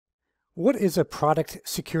What is a product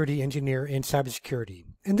security engineer in cybersecurity?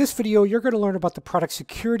 In this video, you're going to learn about the product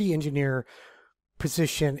security engineer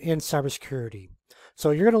position in cybersecurity.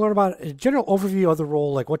 So you're going to learn about a general overview of the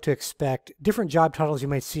role, like what to expect, different job titles you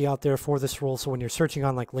might see out there for this role. So when you're searching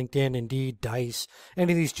on like LinkedIn, Indeed, Dice,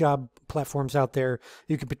 any of these job platforms out there,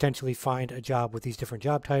 you could potentially find a job with these different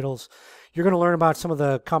job titles. You're going to learn about some of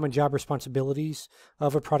the common job responsibilities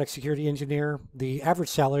of a product security engineer, the average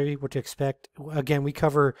salary, what to expect. Again, we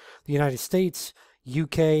cover the United States,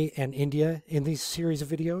 UK, and India in these series of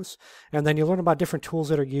videos. And then you'll learn about different tools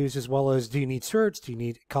that are used, as well as do you need certs, do you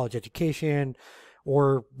need college education,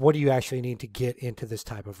 or what do you actually need to get into this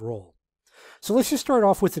type of role. So let's just start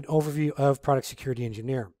off with an overview of product security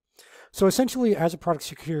engineer. So essentially, as a product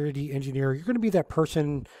security engineer, you're going to be that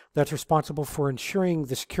person that's responsible for ensuring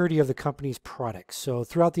the security of the company's products. So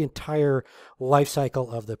throughout the entire life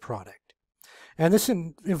cycle of the product. And this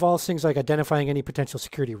involves things like identifying any potential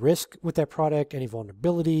security risk with that product, any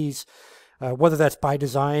vulnerabilities, whether that's by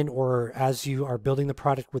design or as you are building the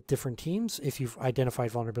product with different teams, if you've identified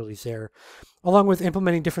vulnerabilities there, along with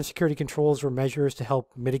implementing different security controls or measures to help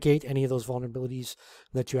mitigate any of those vulnerabilities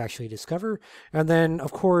that you actually discover. And then,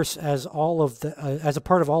 of course, as a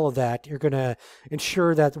part of all of that, you're going to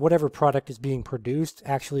ensure that whatever product is being produced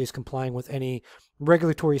actually is complying with any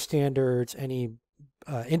regulatory standards, any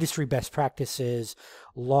industry best practices,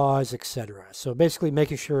 laws, etc. So basically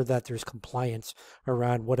making sure that there's compliance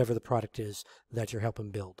around whatever the product is that you're helping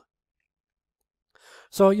build.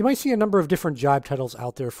 So you might see a number of different job titles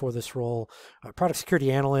out there for this role. Product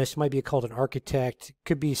security analyst might be called an architect,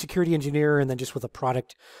 could be security engineer and then just with a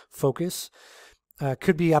product focus.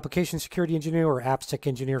 Could be application security engineer or AppSec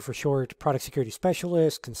engineer for short, product security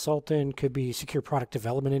specialist, consultant, could be secure product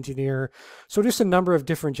development engineer. So just a number of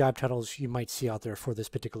different job titles you might see out there for this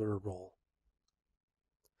particular role.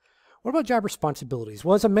 What about job responsibilities?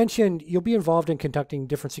 Well, as I mentioned, you'll be involved in conducting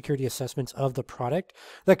different security assessments of the product.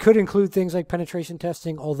 That could include things like penetration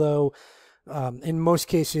testing, although in most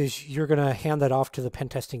cases, you're going to hand that off to the pen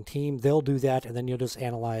testing team. They'll do that, and then you'll just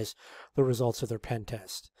analyze the results of their pen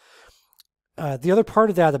test. The other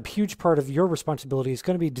part of that, a huge part of your responsibility is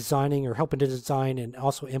going to be designing or helping to design and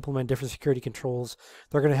also implement different security controls.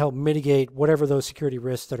 They're going to help mitigate whatever those security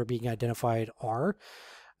risks that are being identified are,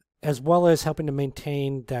 as well as helping to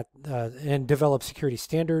maintain that and develop security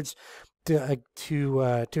standards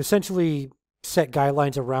to essentially set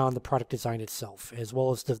guidelines around the product design itself, as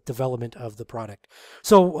well as the development of the product.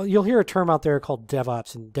 So you'll hear a term out there called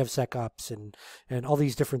DevOps and DevSecOps and all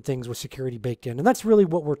these different things with security baked in. And that's really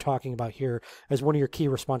what we're talking about here as one of your key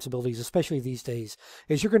responsibilities, especially these days,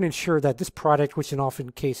 is you're going to ensure that this product, which in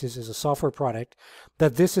often cases is a software product,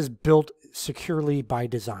 that this is built securely by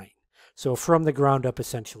design. So from the ground up,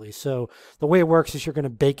 essentially. So the way it works is you're going to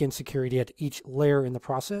bake in security at each layer in the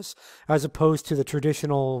process, as opposed to the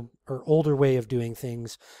traditional or older way of doing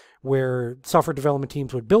things where software development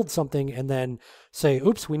teams would build something and then say,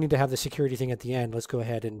 oops, we need to have the security thing at the end. Let's go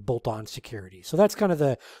ahead and bolt on security. So that's kind of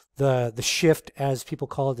the shift, as people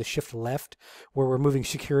call it, the shift left, where we're moving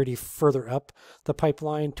security further up the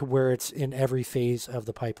pipeline to where it's in every phase of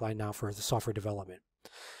the pipeline now for the software development.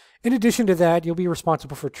 In addition to that, you'll be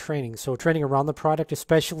responsible for training. So training around the product,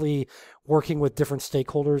 especially working with different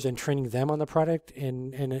stakeholders and training them on the product,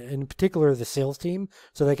 and in particular the sales team,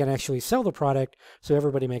 so they can actually sell the product so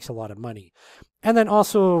everybody makes a lot of money. And then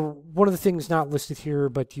also, one of the things not listed here,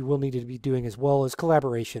 but you will need to be doing as well, is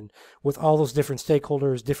collaboration with all those different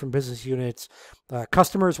stakeholders, different business units,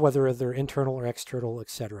 customers, whether they're internal or external,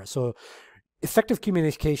 etc. So effective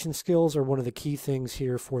communication skills are one of the key things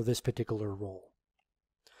here for this particular role.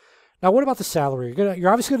 Now, what about the salary? You're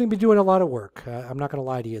obviously going to be doing a lot of work. I'm not going to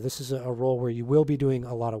lie to you. This is a role where you will be doing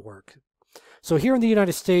a lot of work. So here in the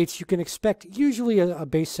United States, you can expect usually a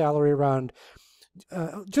base salary around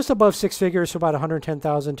just above six figures, so about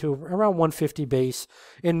 110,000 to around 150 base.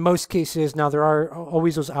 In most cases, now there are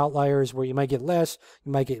always those outliers where you might get less,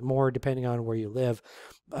 you might get more depending on where you live.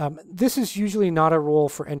 This is usually not a role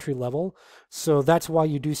for entry level, so that's why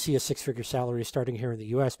you do see a six-figure salary starting here in the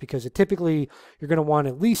US, because typically you're going to want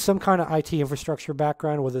at least some kind of IT infrastructure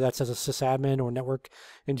background, whether that's as a sysadmin or network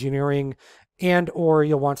engineering, and or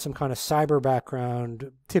you'll want some kind of cyber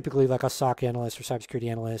background, typically like a SOC analyst or cybersecurity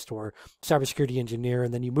analyst or cybersecurity engineer,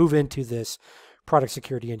 and then you move into this product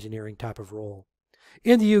security engineering type of role.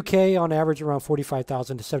 In the UK, on average, around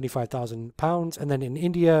 45,000 to 75,000 pounds, and then in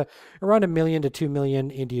India, around 1 million to 2 million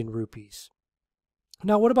Indian rupees.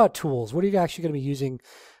 Now, what about tools? What are you actually going to be using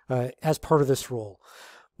as part of this role?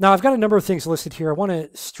 Now, I've got a number of things listed here. I want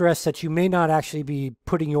to stress that you may not actually be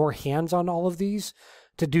putting your hands on all of these.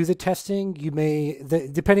 to do the testing. You may,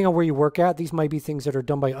 depending on where you work at, these might be things that are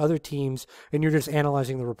done by other teams, and you're just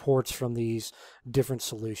analyzing the reports from these different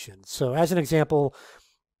solutions. So as an example,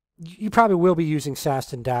 you probably will be using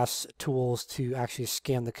SAST and DAST tools to actually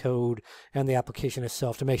scan the code and the application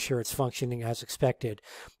itself to make sure it's functioning as expected.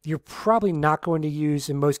 You're probably not going to use,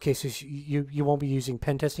 in most cases, you won't be using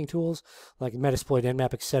pen testing tools like Metasploit,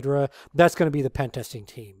 Nmap, etc. That's going to be the pen testing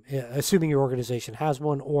team, assuming your organization has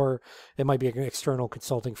one, or it might be an external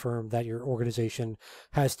consulting firm that your organization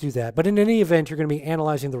has to do that. But in any event, you're going to be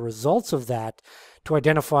analyzing the results of that to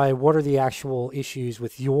identify what are the actual issues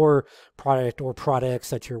with your product or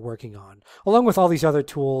products that you're working on, along with all these other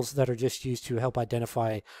tools that are just used to help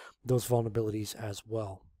identify those vulnerabilities as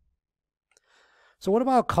well. So what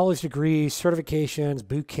about college degrees, certifications,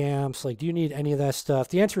 boot camps? Like, do you need any of that stuff?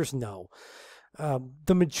 The answer is no.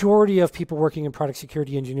 The majority of people working in product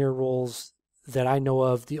security engineer roles that I know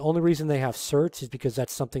of, the only reason they have certs is because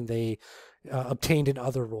that's something they obtained in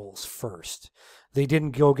other roles first. They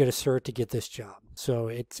didn't go get a cert to get this job.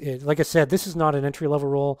 So like I said, this is not an entry-level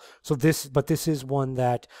role. But this is one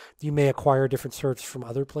that you may acquire different certs from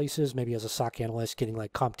other places, maybe as a SOC analyst, getting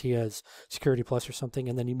like CompTIA's Security Plus or something,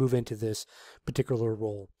 and then you move into this particular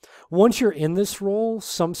role. Once you're in this role,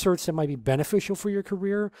 some certs that might be beneficial for your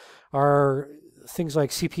career are things like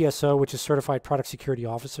CPSO, which is Certified Product Security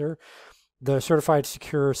Officer, the Certified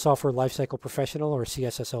Secure Software Lifecycle Professional, or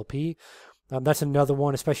CSSLP. That's another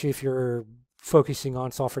one, especially if you're focusing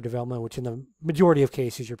on software development, which in the majority of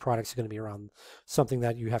cases, your products are going to be around something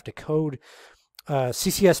that you have to code.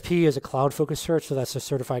 CCSP is a cloud-focused cert, so that's a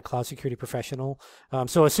Certified Cloud Security Professional.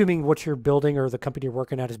 So assuming what you're building or the company you're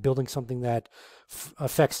working at is building something that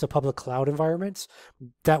affects the public cloud environments,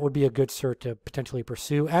 that would be a good cert to potentially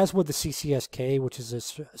pursue, as would the CCSK, which is a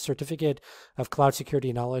Certificate of Cloud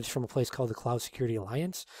Security Knowledge from a place called the Cloud Security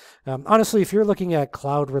Alliance. Honestly, if you're looking at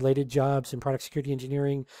cloud-related jobs in product security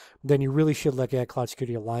engineering, then you really should look at Cloud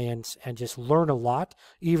Security Alliance and just learn a lot,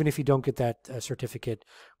 even if you don't get that certificate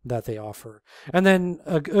that they offer. And then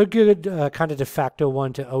a good kind of de facto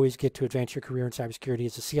one to always get to advance your career in cybersecurity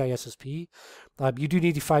is the CISSP. You do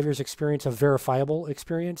need 5 years experience, of verifiable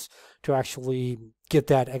experience, to actually get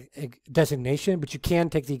that designation, but you can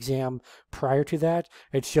take the exam prior to that.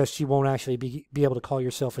 It's just you won't actually be able to call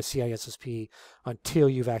yourself a CISSP until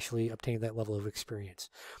you've actually obtained that level of experience.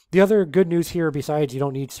 The other good news here, besides you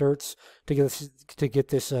don't need certs to get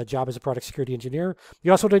this job as a product security engineer, you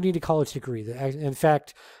also don't need a college degree. In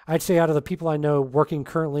fact, I'd say out of the people I know working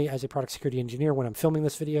currently as a product security engineer when I'm filming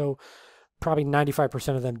this video, probably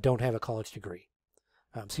 95% of them don't have a college degree.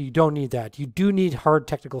 So you don't need that. You do need hard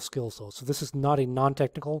technical skills, though. So this is not a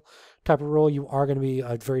non-technical type of role. You are going to be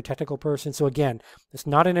a very technical person. So again, it's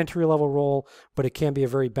not an entry-level role, but it can be a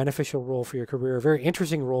very beneficial role for your career, a very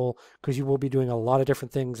interesting role, because you will be doing a lot of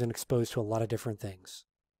different things and exposed to a lot of different things.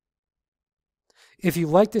 If you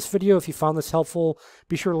like this video, if you found this helpful,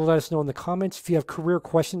 be sure to let us know in the comments. If you have career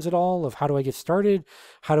questions at all of how do I get started,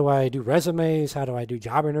 how do I do resumes, how do I do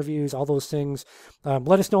job interviews, all those things,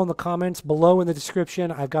 let us know in the comments. Below in the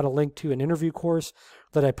description, I've got a link to an interview course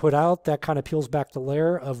that I put out that kind of peels back the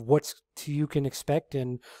layer of what you can expect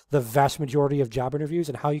in the vast majority of job interviews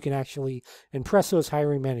and how you can actually impress those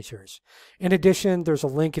hiring managers. In addition, there's a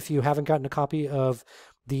link if you haven't gotten a copy of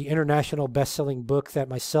the international best-selling book that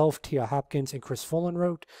myself, Tia Hopkins, and Chris Folan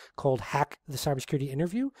wrote called Hack the Cybersecurity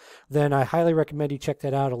Interview, then I highly recommend you check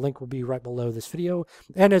that out. A link will be right below this video.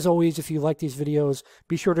 And as always, if you like these videos,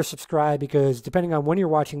 be sure to subscribe, because depending on when you're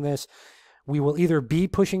watching this, we will either be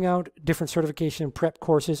pushing out different certification prep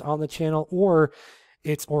courses on the channel, or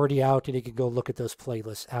it's already out and you can go look at those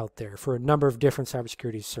playlists out there for a number of different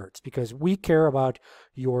cybersecurity certs, because we care about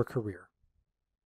your career.